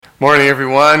Morning,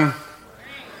 everyone.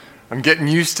 I'm getting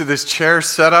used to this chair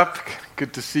setup.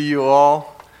 Good to see you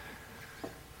all.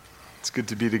 It's good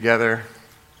to be together.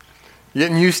 You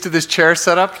getting used to this chair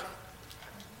setup?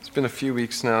 It's been a few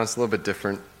weeks now. It's a little bit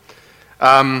different.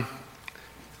 I'm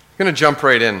going to jump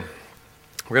right in.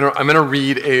 I'm going to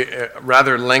read a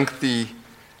rather lengthy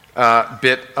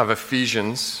bit of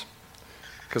Ephesians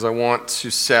because I want to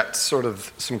set sort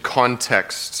of some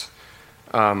context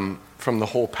from the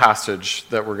whole passage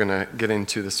that we're going to get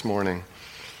into this morning.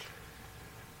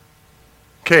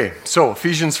 Okay, so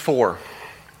Ephesians 4,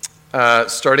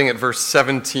 starting at verse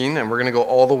 17, and we're going to go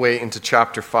all the way into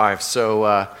chapter 5.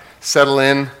 So settle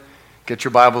in, get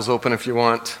your Bibles open if you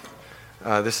want.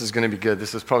 This is going to be good.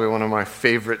 This is probably one of my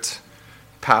favorite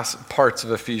parts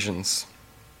of Ephesians.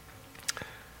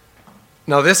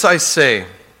 Now this I say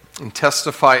and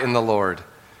testify in the Lord,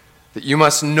 that you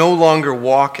must no longer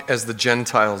walk as the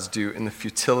Gentiles do in the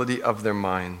futility of their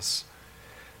minds.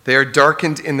 They are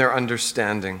darkened in their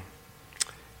understanding,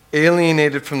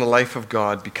 alienated from the life of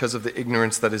God because of the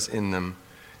ignorance that is in them,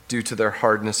 due to their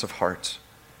hardness of heart.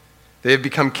 They have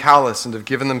become callous and have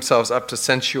given themselves up to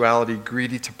sensuality,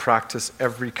 greedy to practice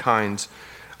every kind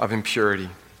of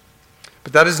impurity.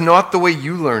 But that is not the way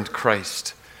you learned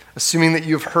Christ, assuming that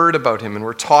you have heard about him and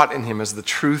were taught in him as the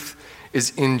truth is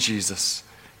in Jesus,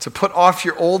 to put off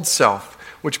your old self,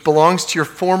 which belongs to your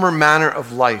former manner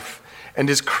of life and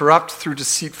is corrupt through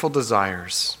deceitful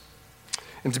desires,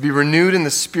 and to be renewed in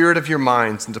the spirit of your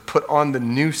minds, and to put on the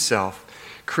new self,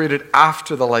 created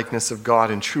after the likeness of God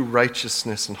in true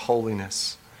righteousness and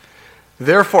holiness.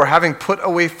 Therefore, having put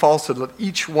away falsehood, let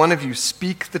each one of you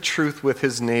speak the truth with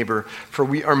his neighbor, for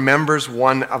we are members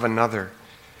one of another.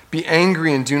 Be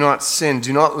angry and do not sin.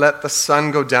 Do not let the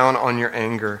sun go down on your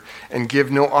anger, and give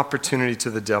no opportunity to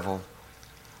the devil.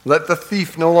 Let the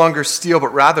thief no longer steal,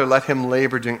 but rather let him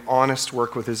labor, doing honest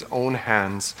work with his own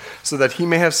hands, so that he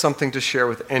may have something to share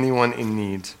with anyone in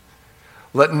need.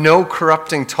 Let no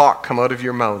corrupting talk come out of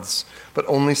your mouths, but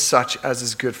only such as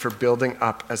is good for building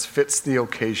up as fits the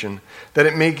occasion, that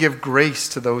it may give grace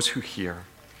to those who hear.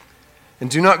 And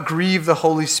do not grieve the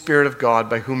Holy Spirit of God,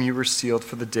 by whom you were sealed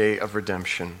for the day of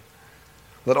redemption.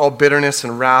 Let all bitterness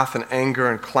and wrath and anger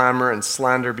and clamor and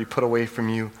slander be put away from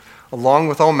you, along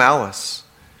with all malice.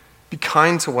 Be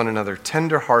kind to one another,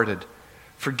 tender-hearted,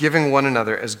 forgiving one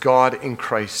another as God in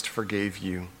Christ forgave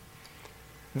you.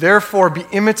 Therefore be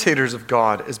imitators of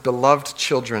God as beloved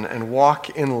children, and walk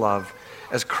in love,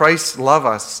 as Christ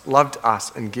loved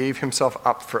us and gave himself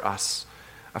up for us,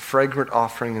 a fragrant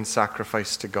offering and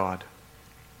sacrifice to God.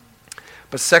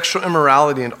 But sexual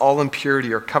immorality and all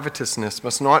impurity or covetousness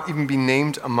must not even be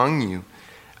named among you,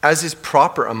 as is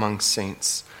proper among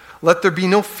saints. Let there be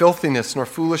no filthiness, nor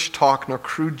foolish talk, nor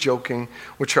crude joking,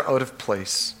 which are out of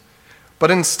place. But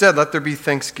instead let there be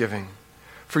thanksgiving.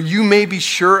 For you may be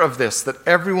sure of this, that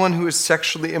everyone who is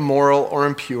sexually immoral or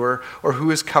impure, or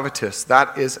who is covetous,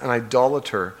 that is, an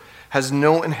idolater, has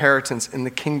no inheritance in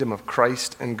the kingdom of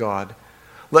Christ and God.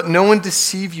 Let no one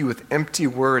deceive you with empty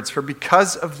words, for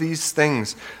because of these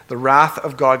things the wrath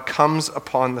of God comes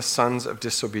upon the sons of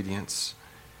disobedience.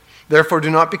 Therefore do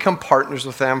not become partners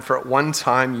with them, for at one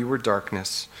time you were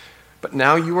darkness, but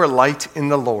now you are light in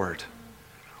the Lord.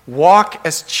 Walk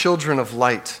as children of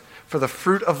light, for the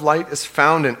fruit of light is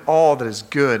found in all that is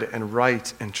good and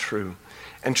right and true.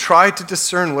 And try to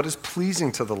discern what is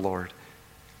pleasing to the Lord.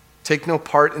 Take no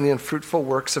part in the unfruitful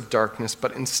works of darkness,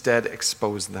 but instead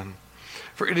expose them.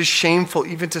 For it is shameful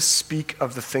even to speak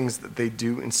of the things that they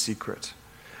do in secret.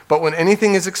 But when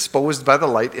anything is exposed by the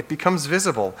light, it becomes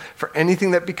visible. For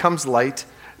anything that becomes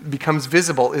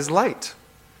visible is light.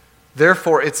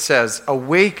 Therefore it says,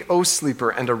 "Awake, O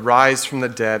sleeper, and arise from the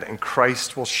dead, and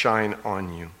Christ will shine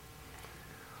on you."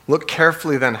 Look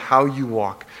carefully then how you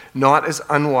walk, not as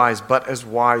unwise, but as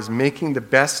wise, making the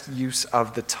best use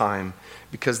of the time,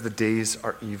 because the days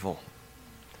are evil.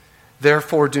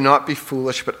 Therefore, do not be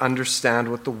foolish, but understand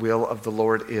what the will of the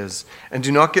Lord is. And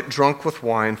do not get drunk with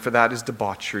wine, for that is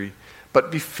debauchery, but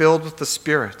be filled with the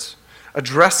Spirit,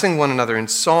 addressing one another in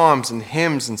psalms and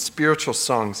hymns and spiritual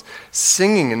songs,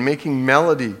 singing and making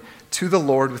melody to the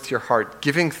Lord with your heart,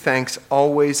 giving thanks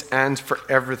always and for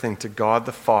everything to God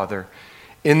the Father,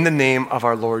 in the name of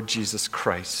our Lord Jesus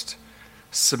Christ,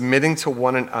 submitting to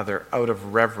one another out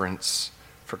of reverence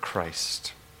for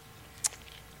Christ.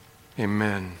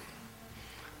 Amen.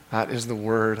 That is the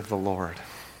word of the Lord.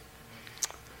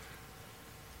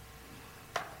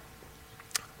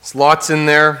 There's lots in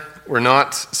there. We're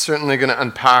not certainly going to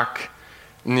unpack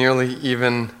nearly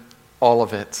even all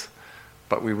of it,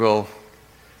 but we will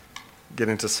get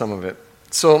into some of it.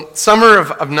 So summer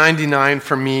of 99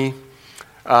 for me,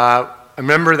 I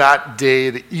remember that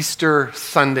day, the Easter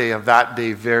Sunday of that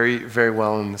day, very, very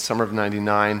well in the summer of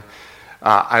 99.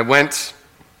 I went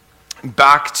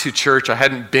back to church. I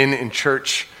hadn't been in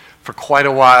church for quite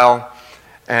a while,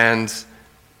 and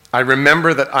I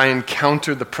remember that I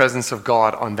encountered the presence of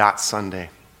God on that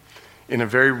Sunday in a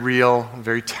very real,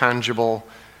 very tangible,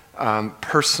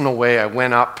 personal way. I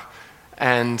went up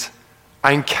and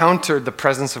I encountered the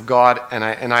presence of God, and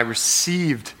I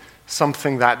received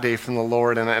something that day from the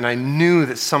Lord, and I knew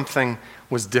that something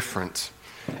was different.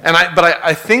 But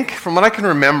I think, from what I can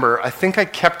remember, I think I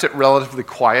kept it relatively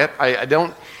quiet. I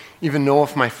don't even know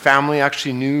if my family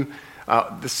actually knew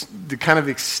the kind of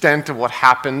extent of what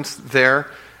happened there.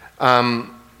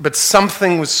 But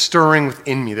something was stirring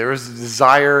within me. There was a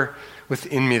desire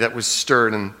within me that was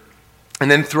stirred. And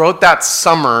then throughout that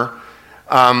summer,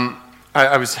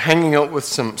 I was hanging out with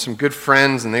some good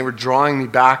friends, and they were drawing me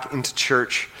back into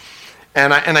church.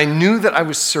 And I knew that I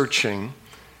was searching,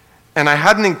 and I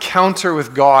had an encounter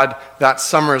with God that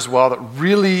summer as well that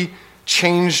really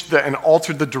changed and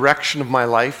altered the direction of my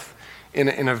life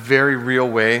in a very real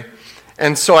way.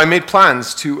 And so I made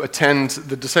plans to attend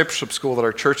the discipleship school that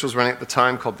our church was running at the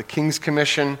time called the King's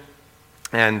Commission.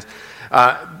 And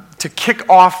to kick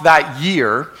off that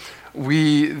year,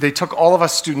 they took all of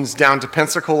us students down to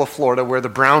Pensacola, Florida, where the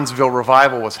Brownsville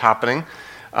revival was happening.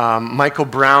 Michael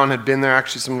Brown had been there.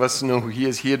 Actually, some of us know who he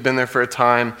is. He had been there for a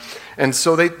time. And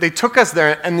so they took us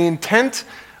there, and the intent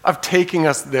of taking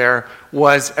us there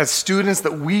was, as students,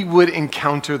 that we would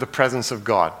encounter the presence of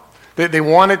God. They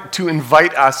wanted to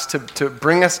invite us to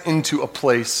bring us into a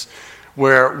place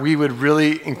where we would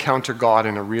really encounter God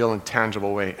in a real and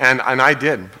tangible way. And I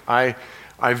did. I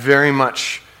very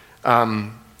much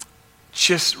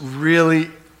just really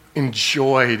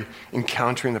enjoyed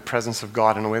encountering the presence of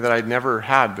God in a way that I'd never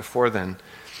had before then.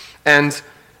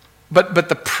 But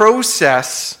the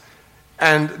process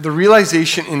and the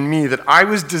realization in me that I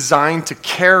was designed to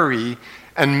carry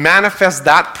and manifest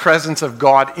that presence of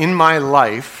God in my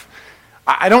life,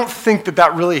 I don't think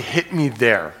that really hit me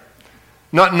there.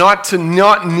 Not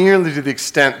nearly to the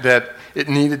extent that it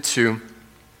needed to.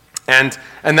 And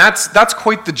that's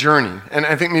quite the journey. And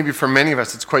I think maybe for many of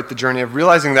us, it's quite the journey of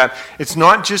realizing that it's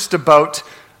not just about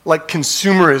like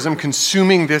consumerism,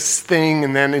 consuming this thing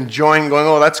and then enjoying, going,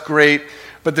 oh, that's great.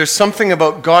 But there's something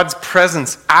about God's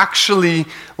presence actually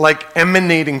like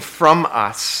emanating from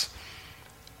us.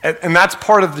 And that's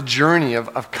part of the journey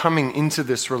of coming into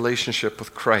this relationship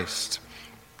with Christ.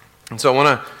 And so I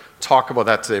want to talk about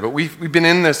that today. But we've been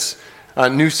in this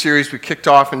new series we kicked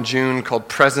off in June called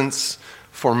Presence,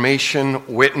 Formation,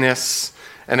 Witness,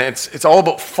 and it's all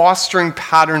about fostering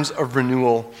patterns of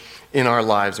renewal in our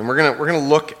lives. And we're gonna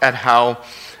look at how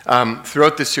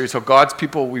throughout this series, how God's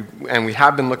people, we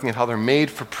have been looking at how they're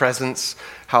made for presence,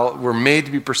 how we're made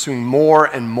to be pursuing more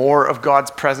and more of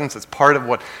God's presence. It's part of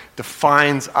what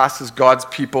defines us as God's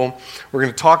people. We're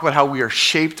going to talk about how we are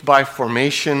shaped by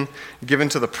formation, given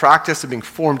to the practice of being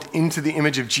formed into the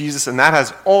image of Jesus, and that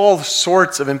has all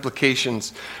sorts of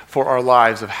implications for our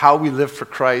lives, of how we live for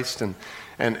Christ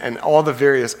and all the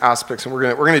various aspects. And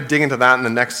we're going to dig into that in the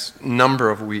next number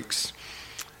of weeks.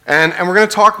 And we're going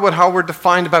to talk about how we're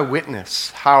defined by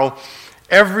witness, how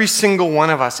every single one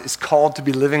of us is called to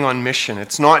be living on mission.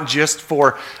 It's not just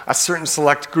for a certain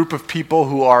select group of people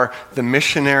who are the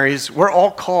missionaries. We're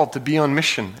all called to be on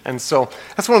mission. And so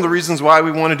that's one of the reasons why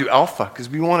we want to do Alpha, because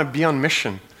we want to be on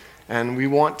mission. And we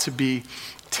want to be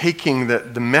taking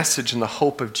the message and the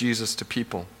hope of Jesus to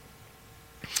people.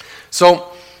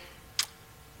 So,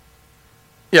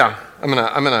 yeah, I'm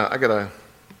gonna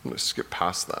skip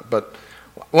past that. But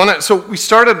so we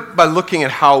started by looking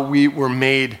at how we were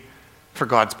made for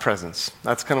God's presence.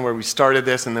 That's kind of where we started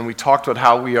this, and then we talked about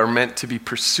how we are meant to be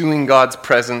pursuing God's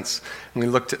presence, and we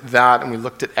looked at that, and we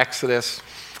looked at Exodus,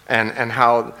 and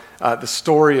how the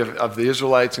story of the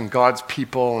Israelites and God's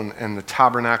people and the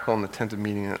tabernacle and the tent of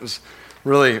meeting. It was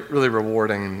really, really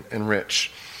rewarding and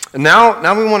rich. And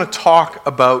now we want to talk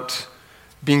about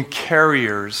being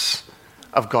carriers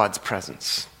of God's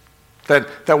presence.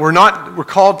 That we're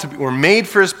called to be, we're made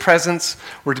for His presence,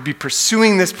 we're to be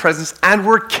pursuing this presence, and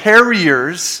we're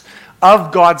carriers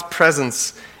of God's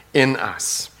presence in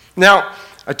us. Now,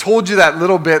 I told you that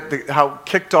little bit, how it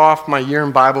kicked off my year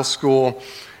in Bible school,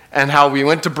 and how we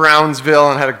went to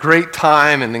Brownsville and had a great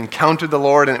time and encountered the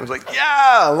Lord, and it was like,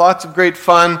 yeah, lots of great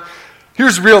fun.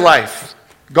 Here's real life.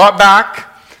 Got back,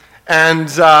 and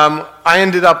I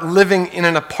ended up living in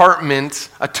an apartment,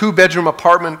 a 2-bedroom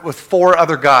apartment with 4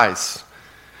 other guys.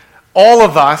 All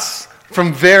of us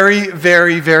from very,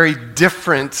 very, very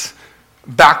different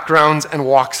backgrounds and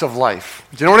walks of life.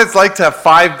 Do you know what it's like to have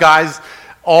 5 guys,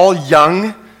 all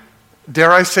young,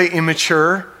 dare I say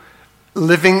immature,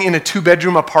 living in a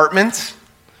 2-bedroom apartment.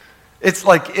 It's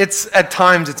at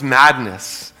times it's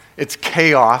madness, it's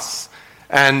chaos.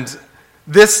 And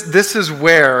this is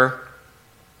where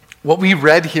what we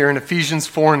read here in Ephesians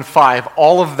 4 and 5,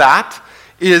 all of that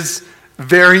is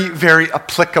very, very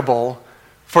applicable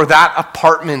for that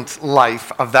apartment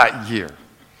life of that year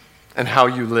and how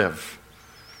you live.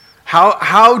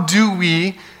 How do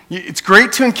we, it's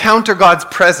great to encounter God's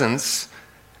presence.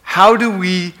 How do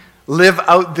we live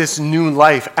out this new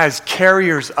life as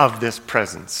carriers of this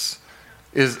presence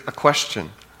is a question.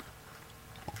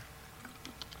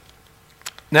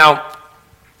 Now,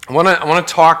 I want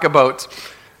to talk about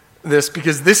this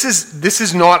because this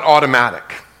is not automatic.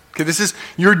 Okay, this is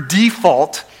your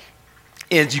default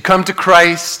is you come to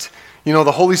Christ,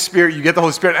 the Holy Spirit, you get the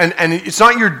Holy Spirit, and it's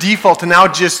not your default to now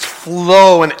just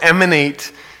flow and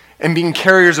emanate and being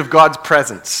carriers of God's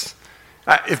presence.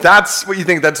 If that's what you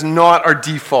think, that's not our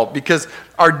default, because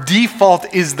our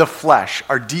default is the flesh.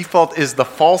 Our default is the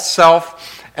false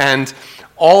self and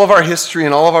all of our history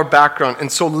and all of our background.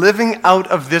 And so living out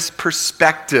of this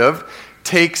perspective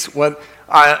takes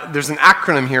there's an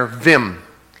acronym here, VIM.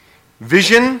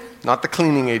 Vision, not the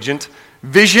cleaning agent.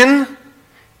 Vision,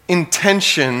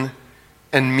 intention,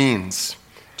 and means.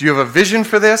 Do you have a vision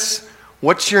for this?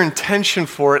 What's your intention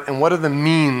for it? And what are the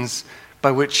means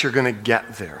by which you're going to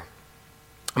get there?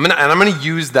 I'm going to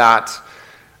use that.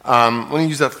 I'm going to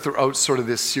use that throughout sort of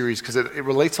this series because it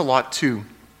relates a lot to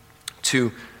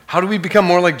how do we become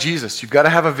more like Jesus? You've got to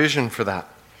have a vision for that.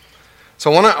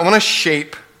 So I want to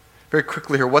shape very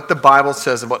quickly here what the Bible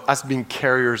says about us being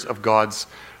carriers of God's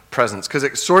presence, because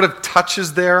it sort of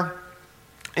touches there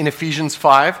in Ephesians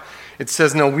 5. It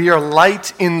says, "Now we are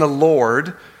light in the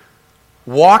Lord.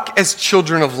 Walk as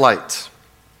children of light."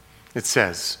 It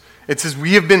says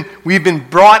we have been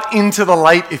brought into the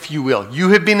light, if you will. You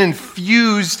have been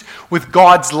infused with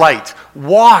God's light.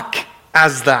 Walk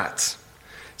as that.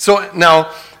 So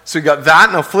you got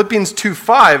that. Now Philippians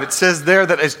 2:5, it says there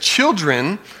that as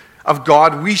children of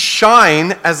God, we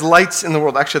shine as lights in the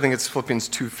world. Actually, I think it's Philippians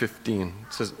 2:15.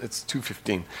 It says it's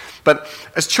 2:15. But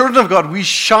as children of God, we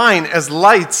shine as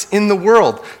lights in the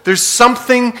world. There's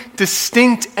something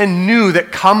distinct and new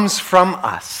that comes from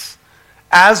us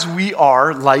as we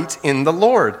are light in the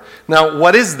Lord. Now,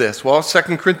 what is this? Well,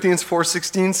 2 Corinthians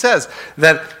 4:16 says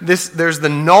that there's the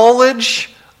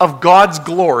knowledge of God's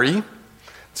glory.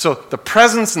 So the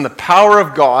presence and the power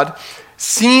of God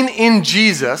seen in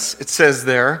Jesus, it says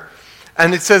there.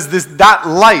 And it says that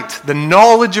light, the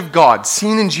knowledge of God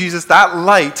seen in Jesus, that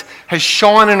light has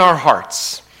shone in our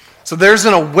hearts. So there's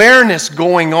an awareness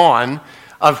going on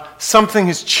of something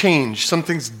has changed,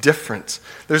 something's different.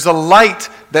 There's a light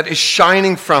that is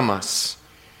shining from us.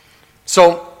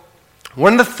 So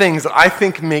one of the things that I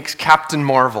think makes Captain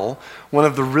Marvel one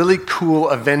of the really cool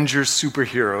Avengers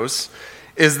superheroes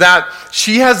is that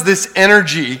she has this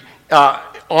energy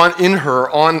within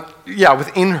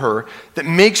her that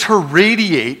makes her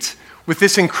radiate with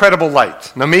this incredible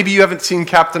light. Now, maybe you haven't seen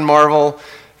Captain Marvel.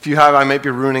 If you have, I might be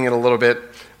ruining it a little bit.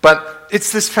 But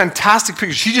it's this fantastic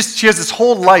picture. She has this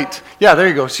whole light. Yeah, there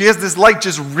you go. She has this light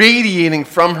just radiating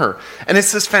from her. And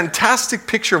it's this fantastic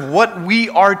picture of what we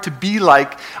are to be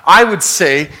like, I would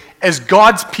say, as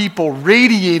God's people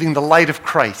radiating the light of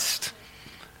Christ.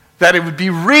 That it would be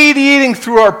radiating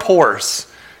through our pores.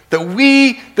 That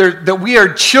we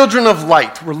are children of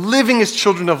light. We're living as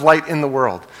children of light in the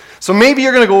world. So maybe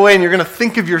you're going to go away and you're going to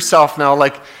think of yourself now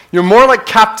like you're more like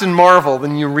Captain Marvel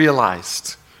than you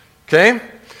realized. Okay?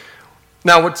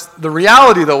 Now, what's the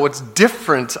reality, though, what's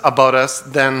different about us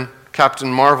than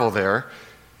Captain Marvel there,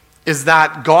 is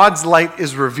that God's light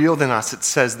is revealed in us, it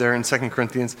says there in 2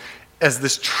 Corinthians, as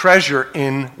this treasure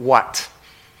in what?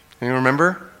 Can you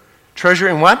remember? Treasure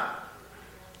in what?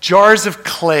 Jars of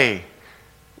clay,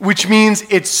 which means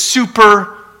it's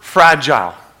super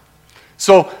fragile.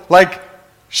 So, like,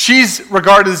 she's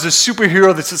regarded as a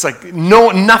superhero that's just like,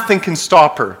 nothing can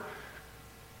stop her.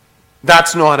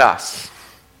 That's not us.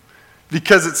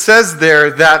 Because it says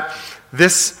there that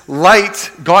this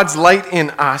light, God's light in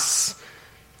us,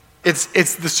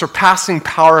 it's the surpassing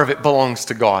power of it belongs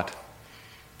to God,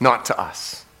 not to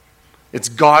us. It's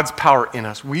God's power in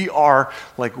us. We are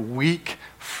like weak,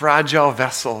 fragile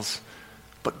vessels,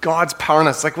 but God's power in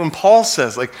us. Like when Paul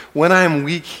says, like, when I am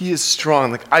weak, he is strong.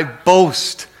 Like, I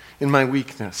boast in my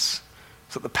weakness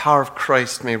so that the power of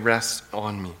Christ may rest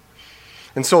on me.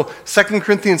 And so 2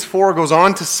 Corinthians 4 goes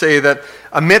on to say that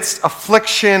amidst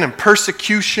affliction and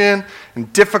persecution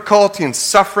and difficulty and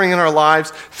suffering in our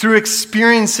lives, through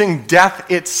experiencing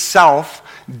death itself,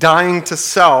 dying to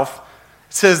self,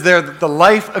 It says there that the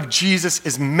life of Jesus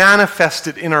is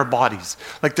manifested in our bodies.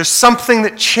 Like there's something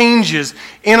that changes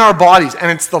in our bodies, and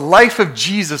it's the life of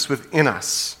Jesus within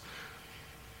us.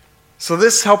 So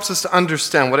this helps us to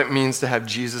understand what it means to have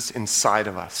Jesus inside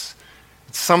of us.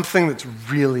 It's something that's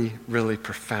really, really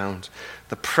profound.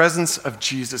 The presence of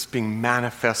Jesus being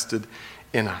manifested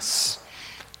in us.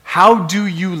 How do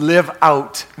you live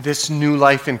out this new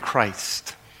life in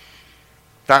Christ?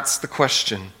 That's the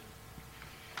question.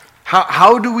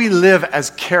 How do we live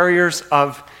as carriers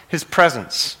of his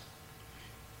presence?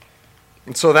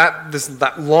 And so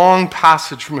that long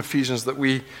passage from Ephesians that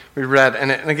we read,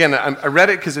 and again, I read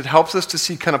it because it helps us to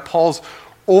see kind of Paul's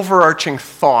overarching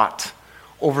thought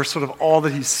over sort of all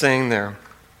that he's saying there.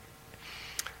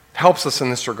 It helps us in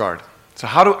this regard. So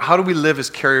how do we live as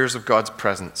carriers of God's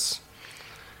presence?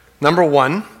 Number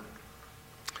one,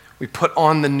 we put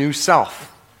on the new self.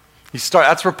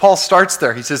 That's where Paul starts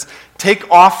there. He says,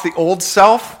 take off the old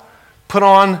self, put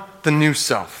on the new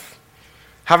self.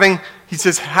 Having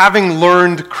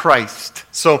learned Christ.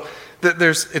 So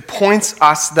it points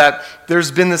us that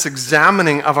there's been this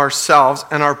examining of ourselves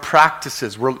and our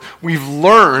practices. We've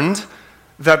learned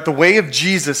that the way of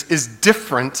Jesus is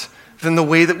different than the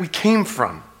way that we came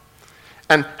from.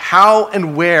 And how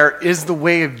and where is the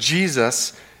way of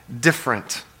Jesus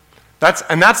different? That's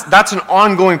an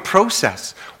ongoing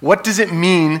process. What does it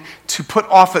mean to put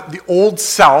off the old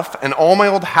self and all my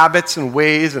old habits and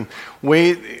ways and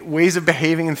ways of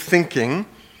behaving and thinking?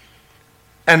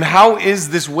 And how is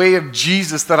this way of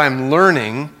Jesus that I'm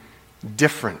learning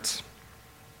different?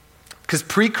 Because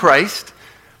pre-Christ,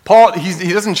 Paul,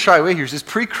 he doesn't shy away here. He says,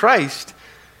 pre-Christ,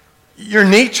 your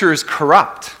nature is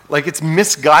corrupt. Like it's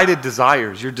misguided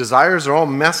desires. Your desires are all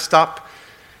messed up.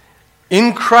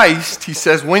 In Christ, he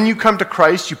says, when you come to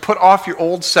Christ, you put off your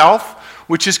old self,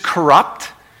 which is corrupt.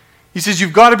 He says,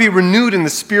 you've got to be renewed in the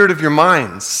spirit of your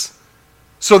minds.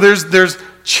 So there's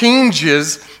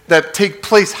changes that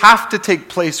have to take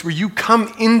place where you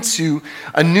come into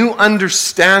a new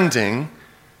understanding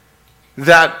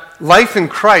that life in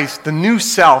Christ, the new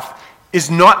self,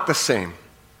 is not the same.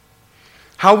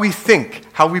 How we think,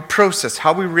 how we process,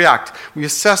 how we react. We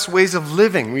assess ways of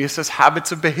living. We assess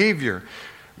habits of behavior.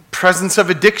 Presence of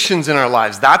addictions in our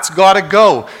lives. That's got to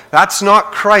go. That's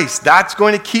not Christ. That's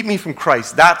going to keep me from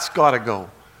Christ. That's got to go.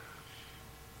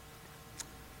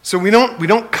 So we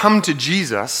don't come to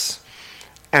Jesus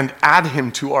and add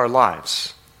him to our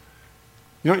lives.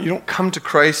 You don't come to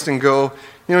Christ and go,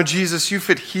 Jesus, you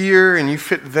fit here and you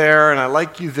fit there and I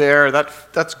like you there.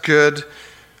 That's good,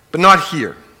 but not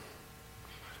here.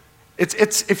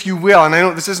 It's if you will, and I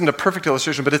know this isn't a perfect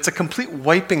illustration, but it's a complete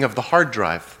wiping of the hard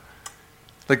drive.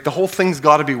 Like the whole thing's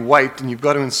got to be wiped and you've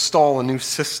got to install a new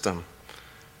system.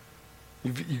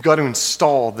 You've got to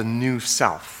install the new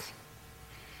self.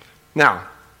 Now,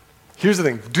 here's the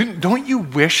thing. Don't you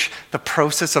wish the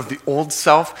process of the old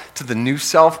self to the new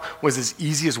self was as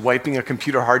easy as wiping a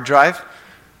computer hard drive?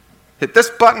 Hit this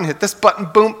button,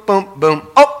 boom, boom, boom.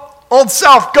 Oh, old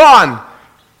self, gone.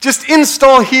 Just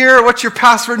install here. What's your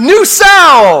password? New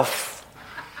self.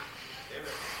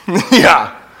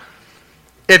 Yeah.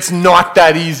 It's not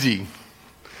that easy.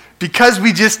 Because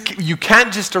you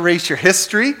can't just erase your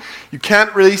history. You can't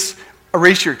erase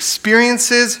your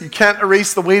experiences. You can't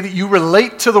erase the way that you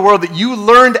relate to the world, that you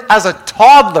learned as a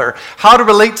toddler how to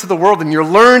relate to the world, and your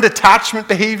learned attachment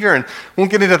behavior, and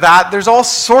won't get into that. There's all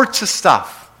sorts of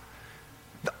stuff.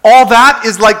 All that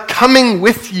is like coming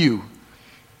with you.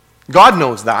 God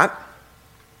knows that.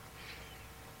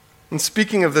 And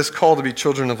speaking of this call to be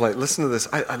children of light, listen to this.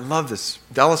 I love this.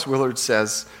 Dallas Willard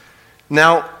says,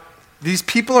 now, these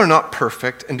people are not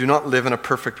perfect and do not live in a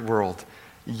perfect world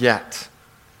yet,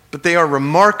 but they are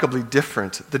remarkably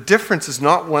different. The difference is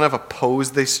not one of a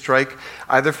pose they strike,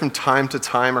 either from time to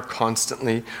time or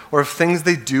constantly, or of things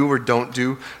they do or don't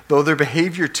do, though their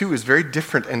behavior too is very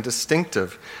different and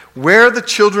distinctive. Where the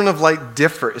children of light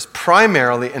differ is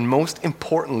primarily and most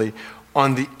importantly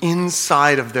on the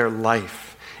inside of their life.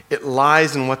 It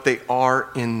lies in what they are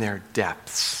in their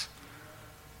depths.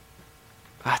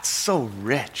 That's so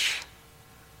rich.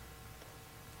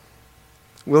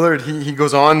 Willard, he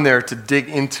goes on there to dig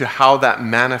into how that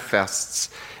manifests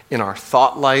in our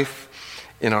thought life,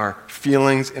 in our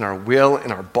feelings, in our will,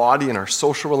 in our body, in our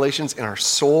social relations, in our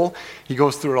soul. He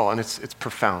goes through it all, and it's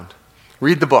profound.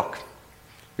 Read the book.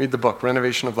 Read the book,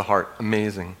 Renovation of the Heart.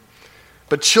 Amazing.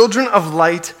 But children of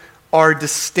light are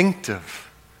distinctive.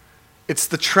 It's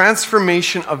the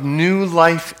transformation of new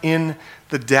life in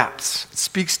the depths. It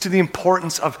speaks to the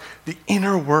importance of the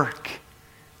inner work.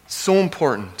 So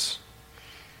important.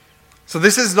 So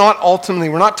this is not ultimately,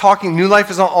 we're not talking, new life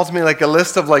is not ultimately like a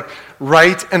list of like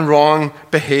right and wrong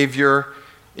behavior.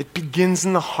 It begins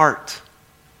in the heart.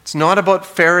 It's not about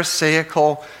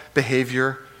pharisaical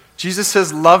behavior. Jesus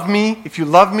says, love me. If you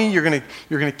love me, you're going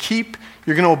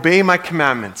to obey my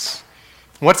commandments.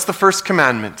 What's the first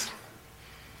commandment?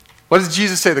 What does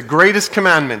Jesus say? The greatest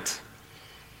commandment.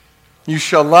 You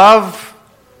shall love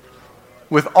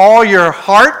with all your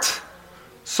heart,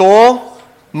 soul,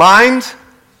 mind,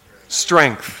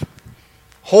 strength.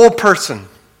 Whole person.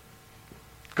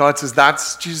 God says,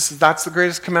 Jesus says, that's the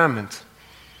greatest commandment.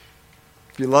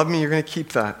 If you love me, you're going to keep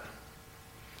that.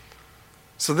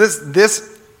 So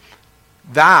that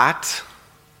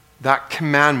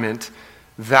commandment,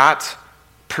 that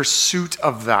pursuit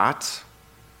of that,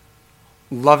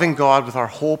 loving God with our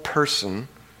whole person,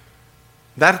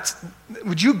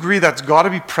 would you agree that's got to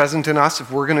be present in us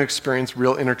if we're going to experience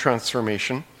real inner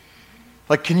transformation?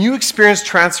 Like, can you experience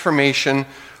transformation,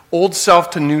 old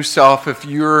self to new self, if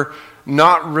you're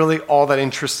not really all that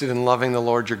interested in loving the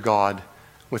Lord your God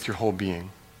with your whole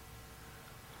being?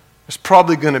 There's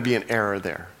probably going to be an error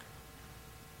there.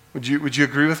 Would you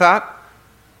agree with that?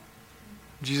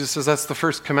 Jesus says that's the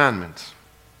first commandment.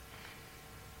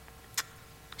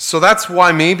 So that's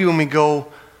why maybe when we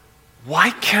go,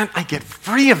 why can't I get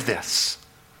free of this?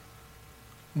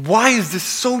 Why is this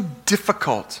so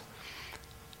difficult?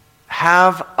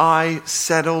 Have I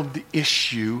settled the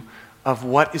issue of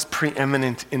what is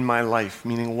preeminent in my life?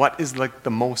 Meaning, what is like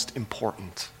the most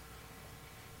important?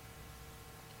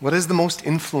 What is the most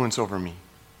influence over me?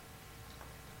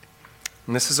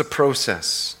 And this is a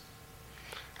process.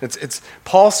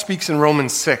 Paul speaks in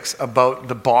Romans 6 about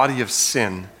the body of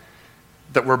sin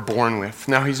that we're born with.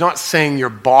 Now, he's not saying your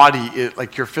body,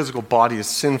 like your physical body, is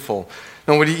sinful.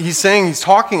 No, what he's saying, he's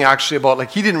talking actually about,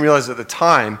 like he didn't realize at the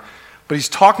time, but he's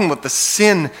talking about the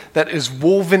sin that is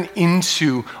woven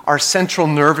into our central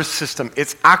nervous system.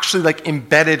 It's actually like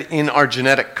embedded in our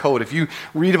genetic code. If you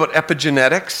read about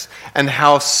epigenetics and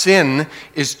how sin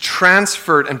is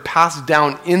transferred and passed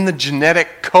down in the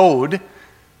genetic code,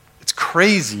 it's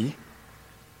crazy.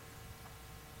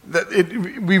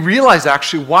 We realize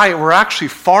actually why we're actually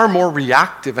far more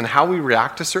reactive in how we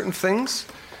react to certain things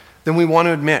than we want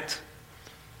to admit.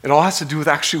 It all has to do with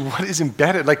actually what is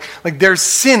embedded. Like there's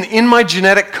sin in my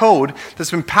genetic code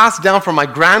that's been passed down from my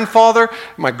grandfather,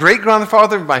 my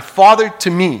great-grandfather, my father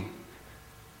to me.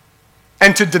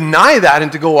 And to deny that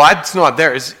and to go, it's not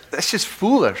there, that's just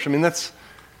foolish. I mean,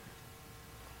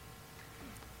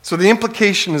 So the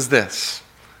implication is this,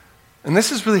 and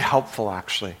this is really helpful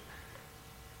actually.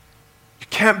 You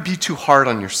can't be too hard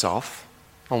on yourself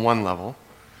on one level.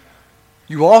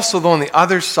 You also, though, on the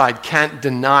other side, can't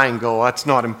deny and go, that's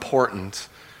not important.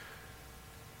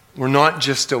 We're not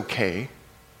just okay.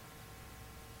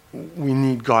 We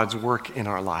need God's work in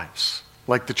our lives.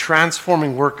 Like the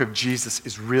transforming work of Jesus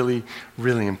is really,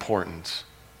 really important.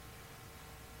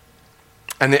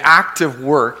 And the active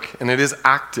work, and it is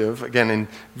active, again, in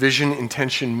vision,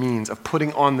 intention, means, of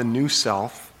putting on the new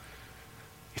self,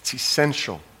 it's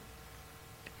essential.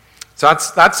 So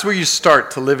that's where you start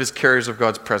to live as carriers of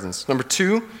God's presence. Number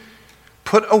 2,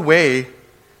 put away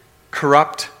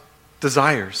corrupt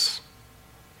desires.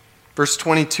 Verse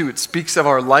 22, it speaks of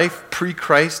our life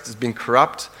pre-Christ as being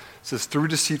corrupt. It says, through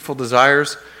deceitful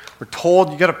desires. We're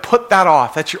told you got to put that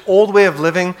off. That's your old way of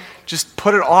living. Just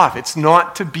put it off. It's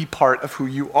not to be part of who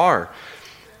you are.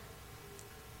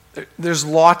 There's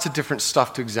lots of different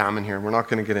stuff to examine here. We're not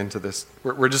going to get into this.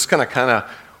 We're just going to kind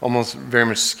of almost very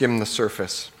much skim the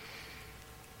surface.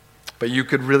 But you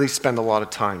could really spend a lot of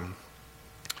time.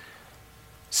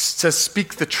 To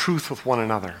speak the truth with one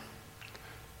another.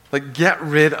 Like, get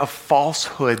rid of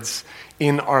falsehoods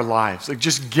in our lives. Like,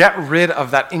 just get rid of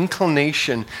that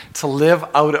inclination to live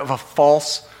out of a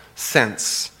false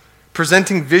sense.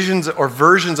 Presenting visions or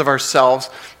versions of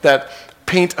ourselves that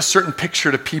paint a certain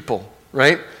picture to people,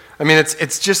 right? I mean,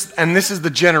 it's just, and this is the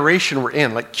generation we're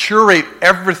in. Like, curate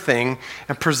everything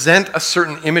and present a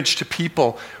certain image to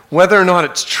people. Whether or not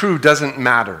it's true doesn't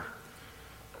matter.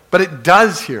 But it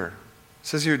does here. It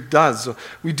says here it does. So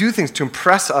we do things to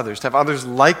impress others, to have others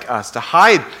like us, to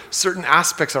hide certain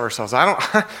aspects of ourselves.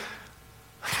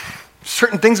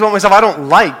 Certain things about myself I don't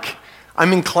like,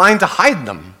 I'm inclined to hide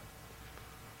them.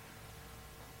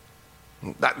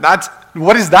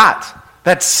 What is that?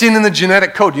 That's sin in the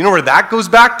genetic code. You know where that goes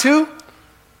back to?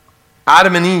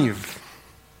 Adam and Eve.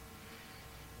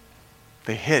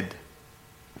 They hid.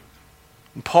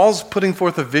 And Paul's putting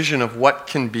forth a vision of what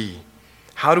can be.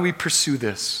 How do we pursue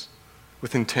this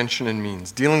with intention and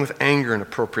means? Dealing with anger in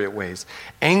appropriate ways.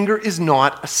 Anger is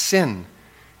not a sin.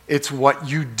 It's what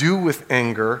you do with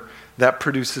anger that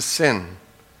produces sin.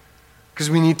 Because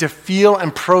we need to feel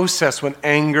and process when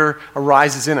anger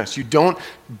arises in us. You don't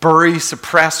bury,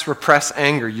 suppress, repress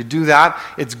anger. You do that,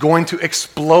 it's going to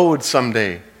explode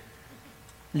someday.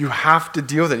 You have to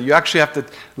deal with it. You actually have to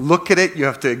look at it. You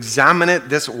have to examine it.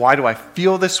 Why do I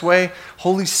feel this way?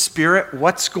 Holy Spirit,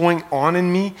 what's going on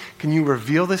in me? Can you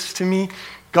reveal this to me?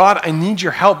 God, I need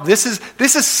your help. This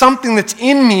is something that's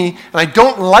in me, and I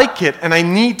don't like it, and I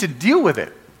need to deal with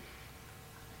it.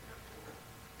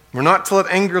 We're not to let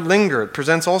anger linger. It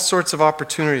presents all sorts of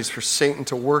opportunities for Satan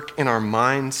to work in our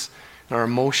minds, in our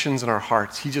emotions, and our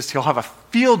hearts. He'll have a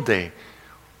field day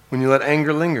when you let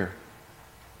anger linger.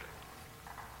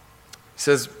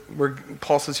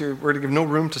 Paul says here, we're to give no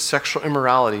room to sexual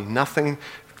immorality, nothing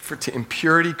to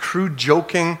impurity, crude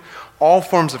joking, all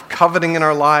forms of coveting in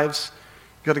our lives.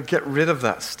 You've got to get rid of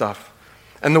that stuff.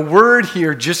 And the word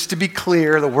here, just to be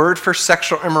clear, the word for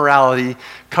sexual immorality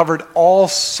covered all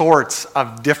sorts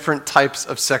of different types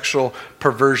of sexual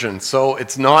perversion. So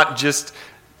it's not just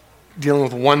dealing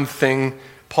with one thing.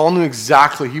 Paul knew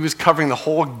exactly. He was covering the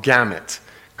whole gamut,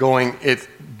 going,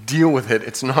 deal with it.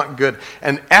 It's not good.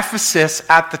 And Ephesus,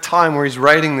 at the time where he's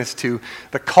writing this to,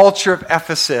 the culture of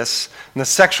Ephesus and the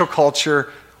sexual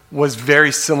culture was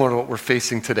very similar to what we're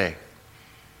facing today.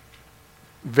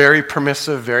 Very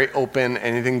permissive, very open,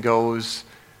 anything goes.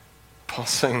 Paul's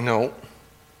saying, no,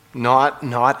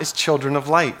 not as children of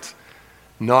light.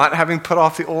 Not having put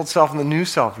off the old self and the new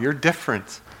self. You're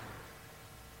different.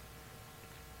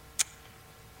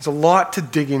 There's a lot to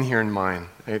dig in here in mine,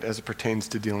 right, as it pertains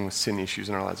to dealing with sin issues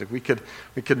in our lives. Like we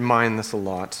could mine this a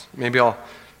lot. Maybe I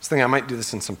might do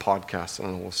this in some podcasts. I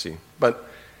don't know, we'll see. But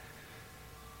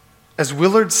as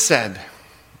Willard said,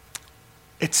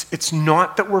 it's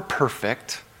not that we're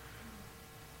perfect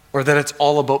or that it's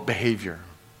all about behavior.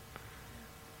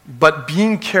 But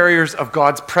being carriers of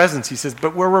God's presence, he says,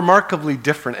 but we're remarkably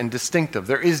different and distinctive.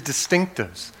 There is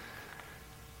distinctives.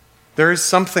 There is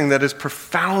something that is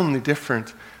profoundly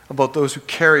different about those who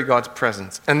carry God's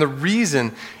presence. And the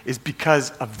reason is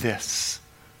because of this.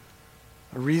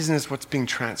 The reason is what's being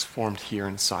transformed here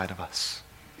inside of us.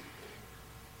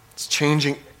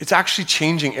 It's actually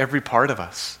changing every part of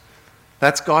us.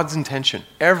 That's God's intention.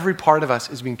 Every part of us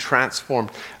is being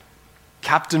transformed.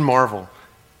 Captain Marvel,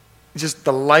 just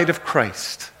the light of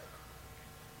Christ.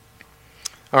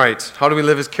 All right, how do we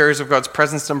live as carriers of God's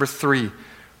presence? Number 3,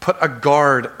 put a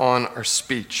guard on our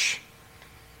speech.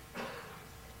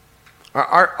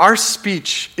 Our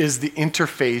speech is the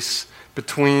interface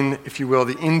between, if you will,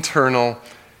 the internal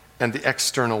and the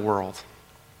external world.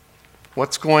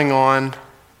 What's going on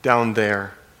down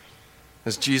there?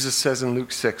 As Jesus says in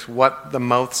Luke 6, what the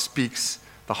mouth speaks,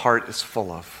 the heart is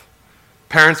full of.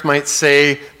 Parents might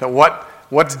say that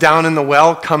what's down in the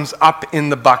well comes up in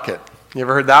the bucket. You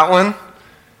ever heard that one?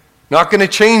 Not going to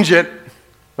change it.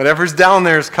 Whatever's down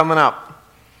there is coming up.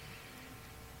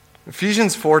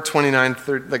 Ephesians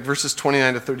 4:29, like verses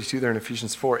 29 to 32 there in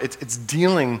Ephesians 4, it's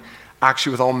dealing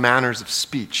actually with all manners of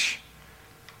speech.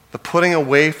 The putting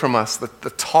away from us, the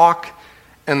talk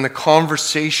and the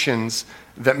conversations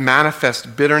that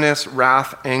manifest bitterness,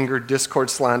 wrath, anger, discord,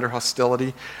 slander,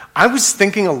 hostility. I was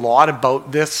thinking a lot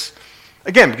about this,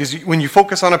 again, because when you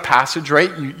focus on a passage,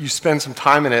 right, you spend some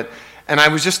time in it, and I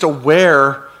was just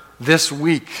aware this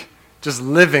week, just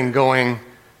living, going,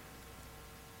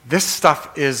 this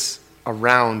stuff is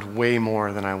around way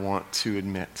more than I want to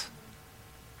admit.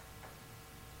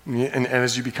 And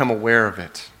as you become aware of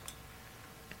it.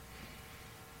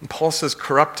 And Paul says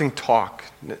corrupting talk.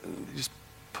 Just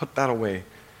put that away.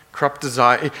 Corrupt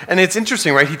desire. And it's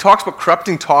interesting, right? He talks about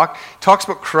corrupting talk. He talks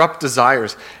about corrupt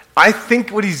desires. I think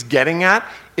what he's getting at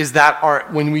is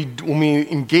that when we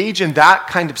engage in that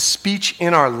kind of speech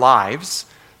in our lives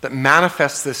that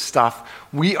manifests this stuff,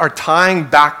 we are tying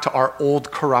back to our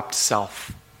old corrupt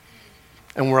self.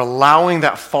 And we're allowing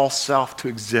that false self to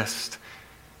exist.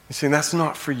 He's saying that's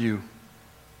not for you.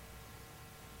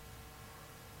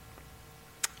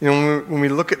 You know, when we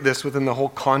look at this within the whole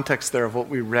context there of what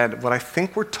we read, what I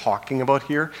think we're talking about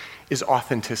here is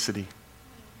authenticity.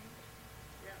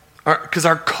 Because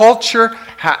our culture,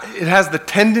 it has the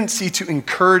tendency to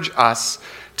encourage us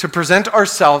to present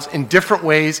ourselves in different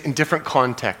ways, in different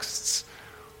contexts.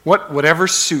 Whatever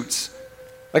suits.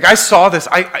 Like I saw this,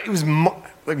 it was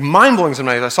like mind-blowing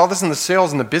sometimes. I saw this in the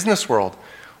sales in the business world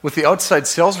with the outside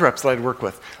sales reps that I'd work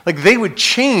with. Like they would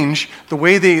change the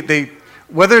way they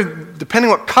whether, depending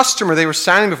what customer they were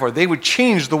standing before, they would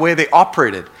change the way they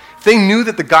operated. If they knew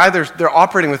that the guy they're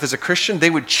operating with is a Christian, they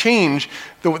would change,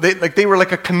 they were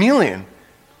like a chameleon.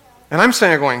 And I'm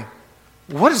sitting there going,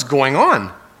 what is going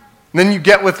on? And then you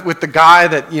get with the guy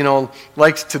that,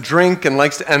 likes to drink and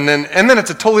and then it's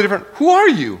a totally different, who are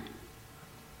you?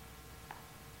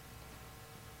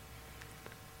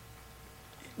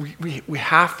 We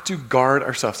have to guard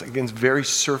ourselves against very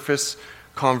surface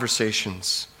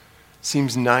conversations.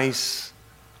 Seems nice,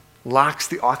 lacks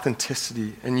the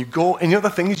authenticity, and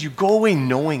the thing is, you go away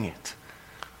knowing it.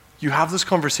 You have those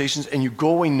conversations and you go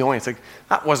away knowing it's like,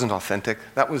 that wasn't authentic,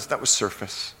 that was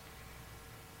surface.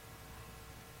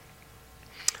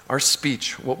 Our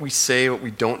speech, what we say, what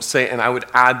we don't say, and I would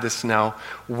add this now,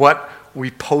 what we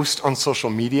post on social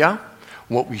media,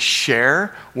 what we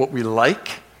share, what we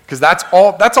like, because that's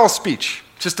all speech,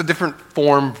 just a different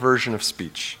form version of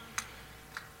speech.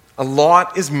 A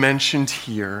lot is mentioned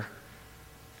here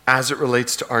as it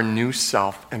relates to our new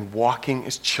self and walking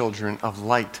as children of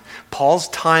light. Paul's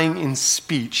tying in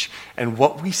speech and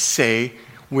what we say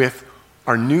with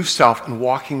our new self and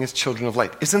walking as children of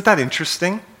light. Isn't that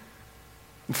interesting?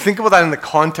 Think about that in the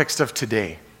context of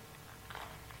today.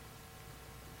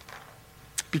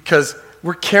 Because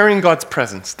we're carrying God's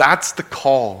presence. That's the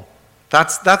call.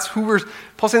 That's who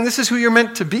Paul's saying, this is who you're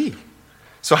meant to be.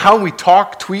 So how we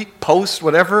talk, tweet, post,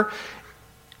 whatever,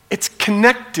 it's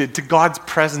connected to God's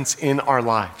presence in our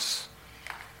lives.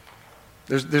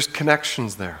 There's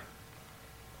connections there.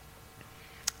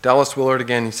 Dallas Willard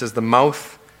again, he says, the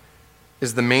mouth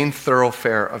is the main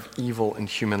thoroughfare of evil in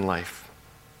human life.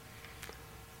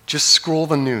 Just scroll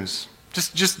the news.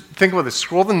 Just think about this.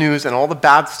 Scroll the news and all the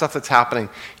bad stuff that's happening.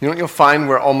 You know what you'll find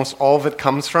where almost all of it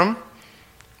comes from?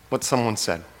 What someone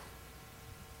said.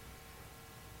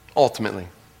 Ultimately.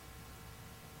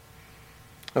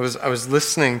 I was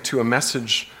listening to a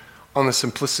message on the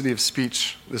simplicity of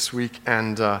speech this week,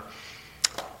 and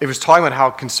it was talking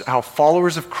about how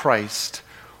followers of Christ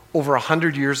over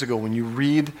 100 years ago, when you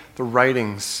read the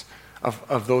writings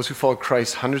of those who followed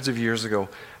Christ hundreds of years ago,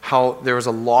 how there was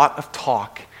a lot of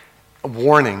talk,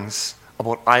 warnings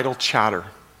about idle chatter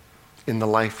in the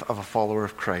life of a follower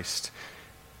of Christ.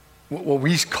 What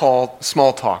we call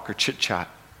small talk or chit-chat.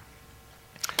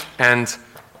 And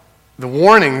the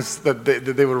warnings that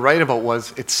they would write about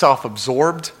was it's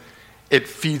self-absorbed, it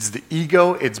feeds the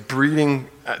ego, it's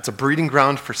a breeding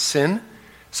ground for sin.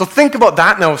 So think about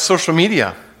that now with social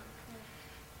media.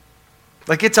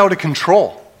 Like, it's out of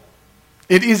control.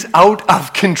 It is out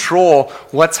of control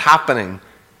what's happening.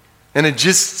 And it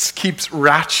just keeps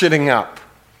ratcheting up.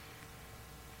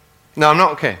 Now,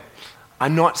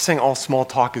 I'm not saying all small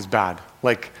talk is bad.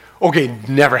 Like, okay,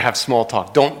 never have small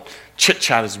talk. Don't,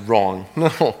 chit-chat is wrong.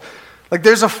 No. Like,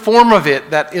 there's a form of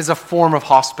it that is a form of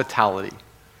hospitality.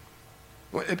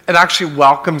 It actually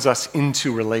welcomes us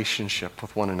into relationship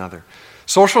with one another.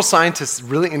 Social scientists,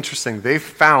 really interesting, they've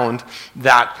found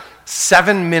that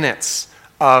 7 minutes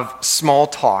of small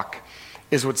talk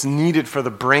is what's needed for the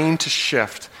brain to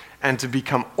shift and to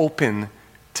become open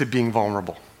to being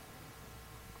vulnerable.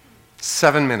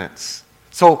 7 minutes.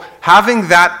 So having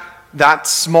that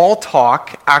small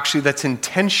talk, actually that's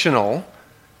intentional,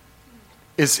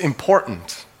 is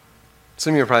important.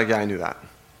 Some of you are probably, yeah, I knew that.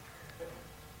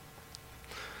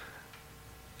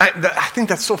 I think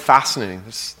that's so fascinating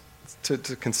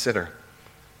to consider.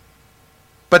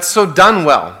 But so done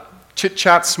well.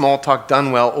 Chit-chat, small talk,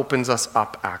 done well, opens us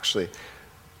up, actually.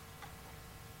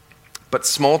 But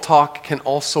small talk can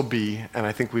also be, and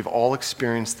I think we've all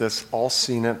experienced this, all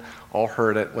seen it, all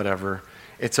heard it, whatever.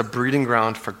 It's a breeding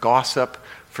ground for gossip,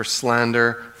 for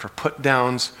slander, for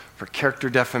put-downs, for character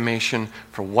defamation,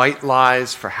 for white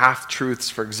lies, for half-truths,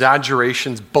 for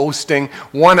exaggerations, boasting,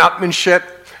 one-upmanship.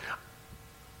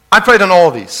 I've played on all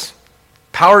of these.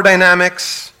 Power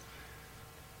dynamics.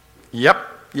 Yep.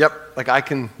 Like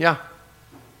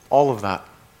all of that.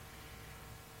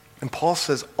 And Paul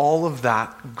says all of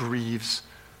that grieves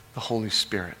the Holy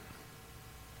Spirit.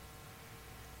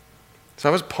 So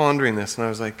I was pondering this and I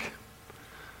was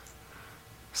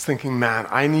thinking, man,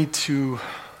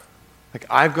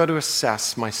 I've got to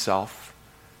assess myself,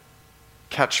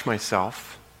 catch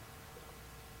myself.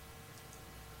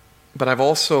 But I've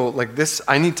also,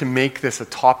 I need to make this a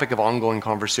topic of ongoing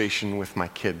conversation with my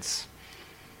kids,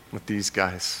 with these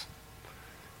guys.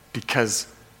 Because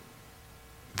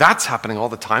that's happening all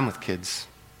the time with kids.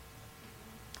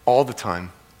 All the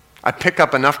time. I pick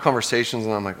up enough conversations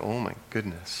and I'm like, oh my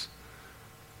goodness.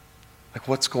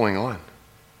 What's going on?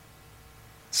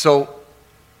 So,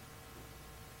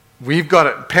 we've got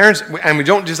to, parents, and we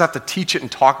don't just have to teach it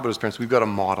and talk about it as parents, we've got to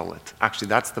model it. Actually,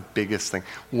 that's the biggest thing.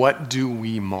 What do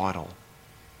we model?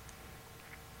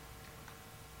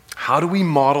 How do we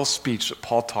model speech that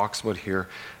Paul talks about here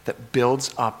that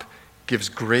builds up, gives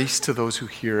grace to those who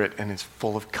hear it, and is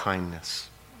full of kindness?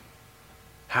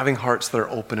 Having hearts that are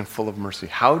open and full of mercy.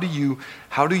 How do you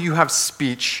have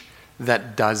speech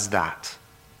that does that?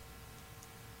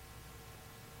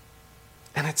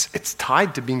 And it's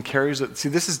tied to being carriers of,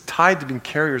 this is tied to being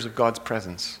carriers of God's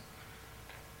presence.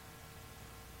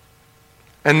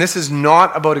 And this is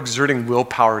not about exerting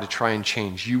willpower to try and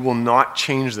change. You will not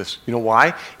change this. You know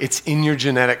why? It's in your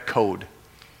genetic code.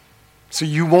 So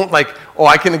you won't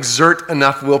I can exert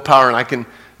enough willpower and I can,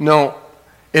 no.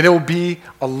 It'll be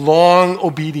a long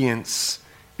obedience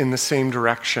in the same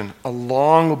direction. A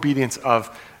long obedience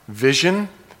of vision.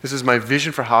 This is my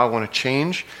vision for how I want to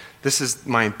change. This is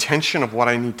my intention of what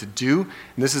I need to do.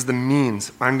 And this is the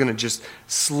means. I'm going to just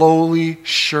slowly,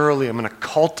 surely, I'm going to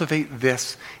cultivate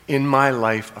this in my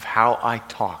life of how I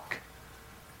talk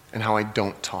and how I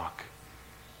don't talk.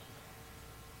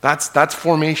 That's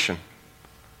formation.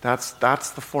 That's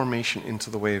the formation into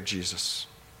the way of Jesus.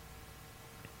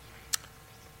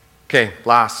 Okay,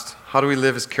 last. How do we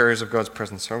live as carriers of God's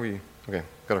presence? Okay,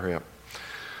 got to hurry up.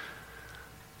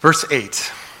 Verse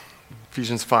 8,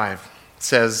 Ephesians 5.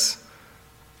 Says,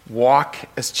 walk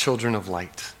as children of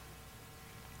light.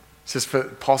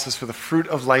 Paul says, for the fruit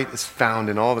of light is found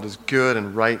in all that is good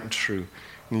and right and true.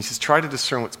 And he says, try to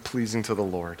discern what's pleasing to the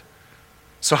Lord.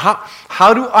 So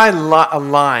how do I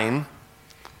align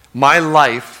my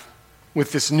life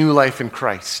with this new life in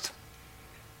Christ?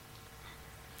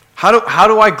 How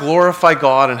do I glorify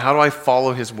God and how do I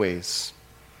follow his ways?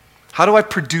 How do I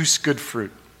produce good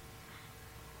fruit?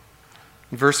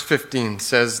 Verse 15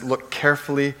 says, look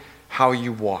carefully how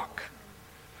you walk.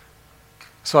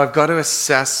 So I've got to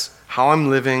assess how I'm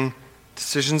living,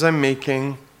 decisions I'm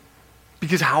making,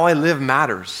 because how I live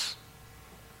matters.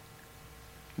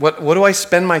 What do I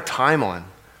spend my time on?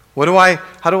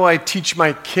 How do I teach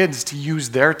my kids to use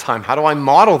their time? How do I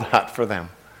model that for them?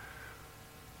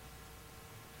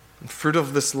 The fruit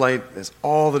of this light is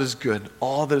all that is good,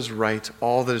 all that is right,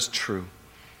 all that is true.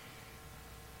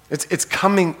 It's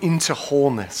coming into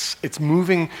wholeness. It's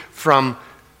moving from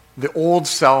the old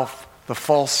self, the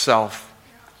false self,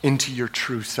 into your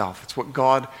true self. It's what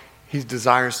God, he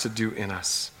desires to do in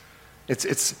us.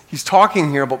 He's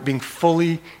talking here about being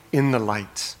fully in the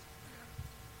light.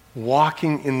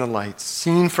 Walking in the light.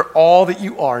 Seen for all that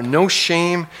you are. No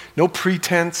shame, no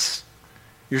pretense.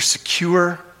 You're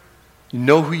secure. You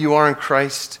know who you are in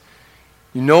Christ.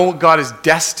 You know what God is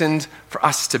destined for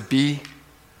us to be.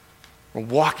 We're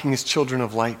walking as children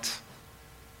of light.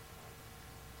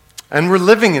 And we're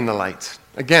living in the light.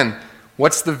 Again,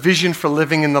 what's the vision for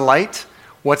living in the light?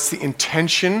 What's the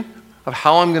intention of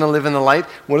how I'm going to live in the light?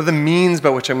 What are the means by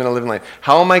which I'm going to live in the light?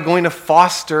 How am I going to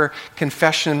foster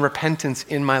confession and repentance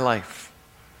in my life?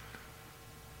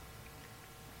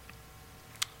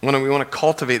 We want to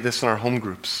cultivate this in our home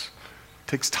groups.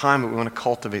 It takes time, but we want to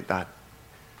cultivate that.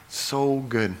 So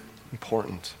good,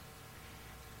 important.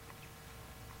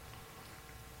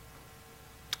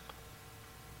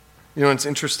 You know, it's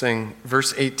interesting.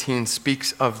 Verse 18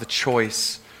 speaks of the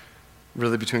choice,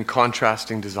 really, between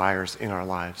contrasting desires in our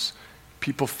lives.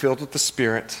 People filled with the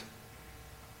Spirit.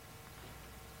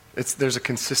 There's a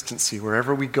consistency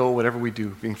wherever we go, whatever we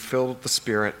do, being filled with the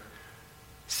Spirit,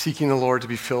 seeking the Lord to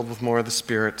be filled with more of the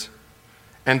Spirit.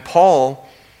 And Paul,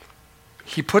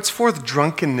 he puts forth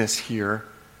drunkenness here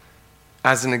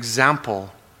as an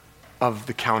example of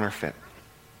the counterfeit.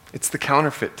 It's the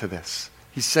counterfeit to this.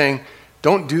 He's saying,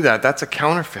 don't do that. That's a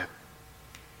counterfeit.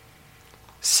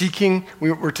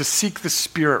 We're to seek the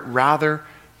Spirit rather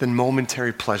than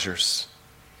momentary pleasures.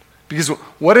 Because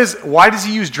why does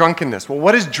he use drunkenness? Well,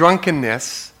 what does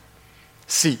drunkenness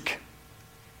seek?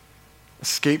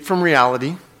 Escape from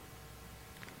reality,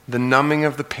 the numbing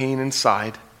of the pain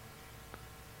inside,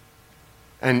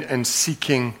 and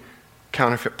seeking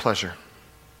counterfeit pleasure.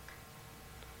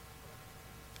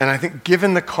 And I think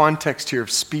given the context here of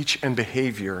speech and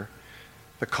behavior,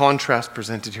 the contrast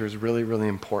presented here is really, really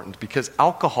important because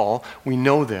alcohol, we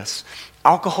know this,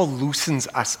 alcohol loosens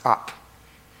us up.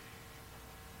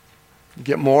 You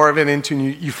get more of it into,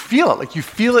 and you feel it, like you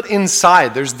feel it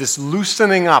inside. There's this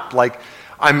loosening up, like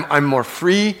I'm more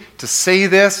free to say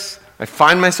this. I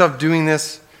find myself doing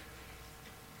this.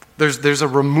 There's a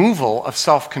removal of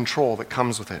self-control that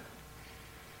comes with it.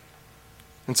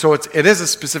 And so it is a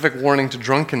specific warning to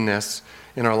drunkenness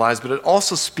in our lives, but it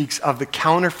also speaks of the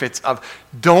counterfeits of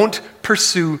don't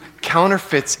pursue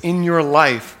counterfeits in your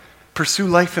life. Pursue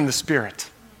life in the Spirit.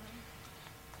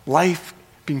 Life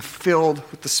being filled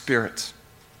with the Spirit.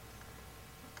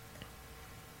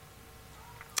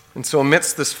 And so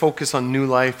amidst this focus on new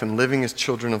life and living as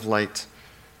children of light,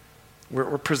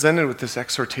 we're presented with this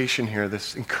exhortation here,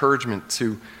 this encouragement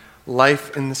to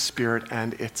life in the Spirit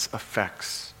and its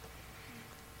effects.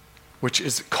 which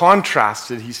is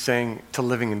contrasted, he's saying, to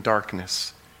living in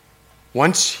darkness.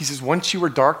 He says, once you were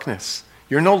darkness,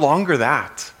 you're no longer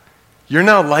that. You're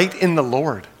now light in the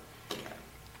Lord.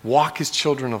 Walk as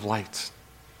children of light.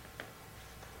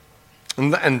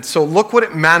 And so look what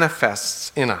it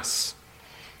manifests in us.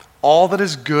 All that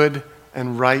is good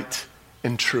and right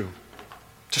and true.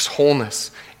 Just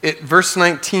wholeness. Verse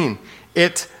 19,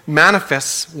 it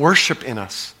manifests worship in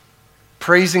us.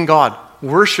 Praising God.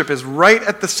 Worship is right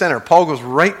at the center. Paul goes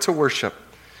right to worship.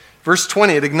 Verse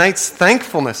 20, it ignites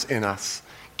thankfulness in us.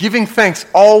 Giving thanks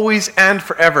always and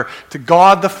forever to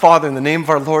God the Father in the name of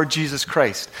our Lord Jesus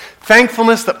Christ.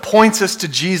 Thankfulness that points us to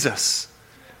Jesus.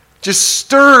 Just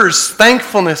stirs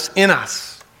thankfulness in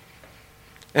us.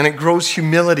 And it grows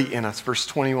humility in us. Verse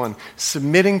 21,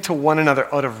 submitting to one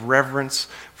another out of reverence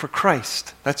for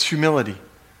Christ. That's humility.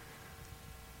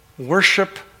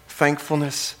 Worship,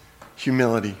 thankfulness,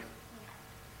 humility.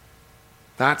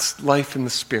 That's life in the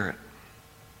Spirit.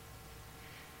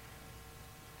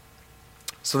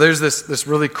 So there's this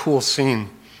really cool scene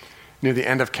near the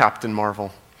end of Captain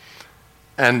Marvel.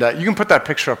 And you can put that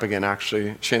picture up again,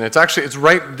 actually, Shana. It's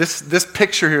right, this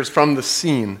picture here is from the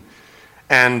scene.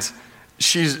 And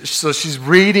she's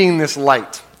radiating this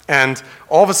light. And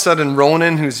all of a sudden,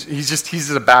 Ronan,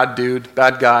 he's a bad dude,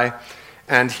 bad guy.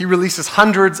 And he releases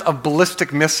hundreds of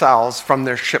ballistic missiles from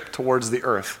their ship towards the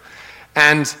Earth.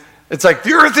 And it's like,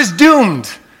 the Earth is doomed.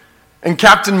 And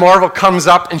Captain Marvel comes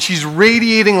up and she's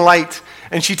radiating light.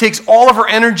 And she takes all of her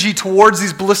energy towards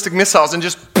these ballistic missiles and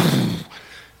just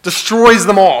destroys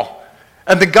them all.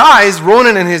 And the guys,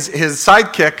 Ronan and his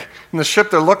sidekick in the ship,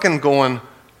 they're looking, going,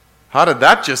 how did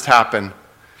that just happen?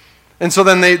 And so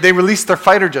then they release their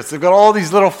fighter jets. They've got all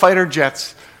these little fighter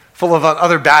jets full of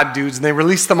other bad dudes, and they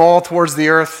release them all towards the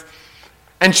Earth.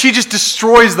 And she just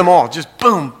destroys them all. Just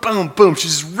boom, boom, boom.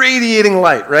 She's just radiating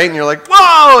light, right? And you're like,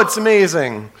 whoa, it's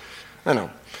amazing. I know.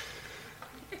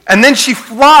 And then she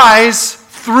flies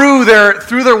through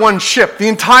their one ship, the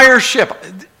entire ship.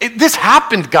 This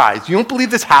happened, guys. You don't believe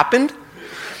this happened?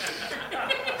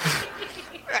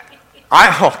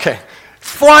 Okay.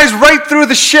 Flies right through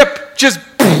the ship, just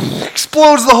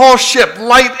explodes the whole ship,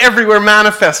 light everywhere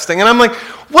manifesting. And I'm like,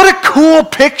 what a cool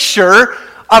picture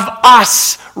of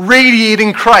us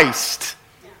radiating Christ.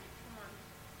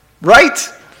 Right?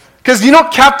 Because you know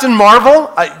Captain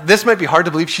Marvel, this might be hard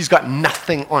to believe, she's got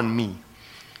nothing on me.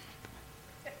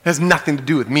 It has nothing to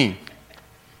do with me.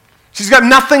 She's got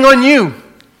nothing on you.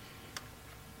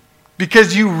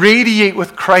 Because you radiate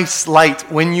with Christ's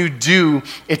light. When you do,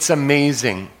 it's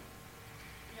amazing.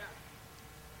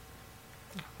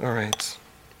 All right.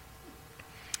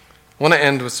 I want to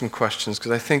end with some questions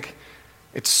because I think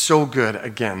it's so good.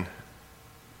 Again,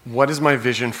 what is my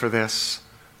vision for this?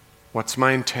 What's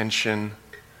my intention?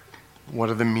 What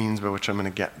are the means by which I'm going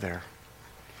to get there?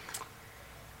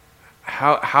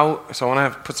 So I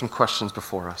want to put some questions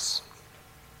before us.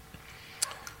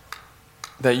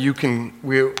 That you can,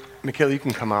 Michaela, you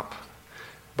can come up.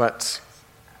 But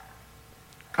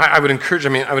I would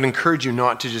encourage you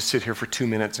not to just sit here for 2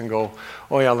 minutes and go,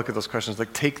 oh yeah, look at those questions.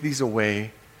 Like, take these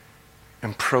away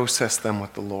and process them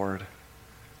with the Lord.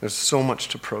 There's so much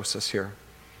to process here.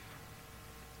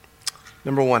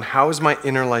 Number one, how is my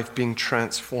inner life being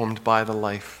transformed by the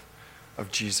life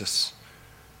of Jesus?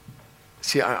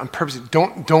 See, I'm purposely,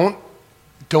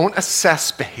 don't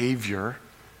assess behavior.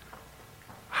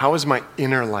 How is my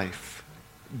inner life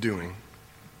doing?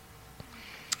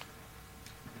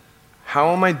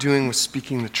 How am I doing with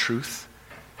speaking the truth,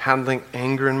 handling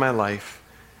anger in my life,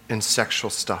 and sexual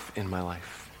stuff in my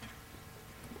life?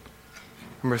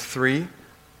 Number three,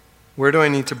 where do I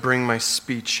need to bring my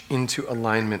speech into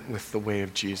alignment with the way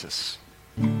of Jesus?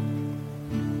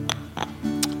 And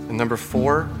number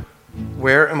four,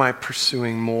 where am I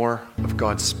pursuing more of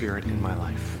God's Spirit in my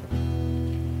life?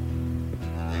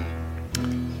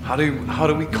 How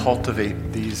do we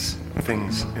cultivate these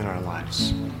things in our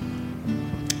lives?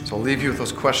 So I'll leave you with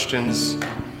those questions.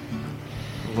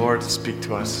 Lord, speak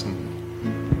to us.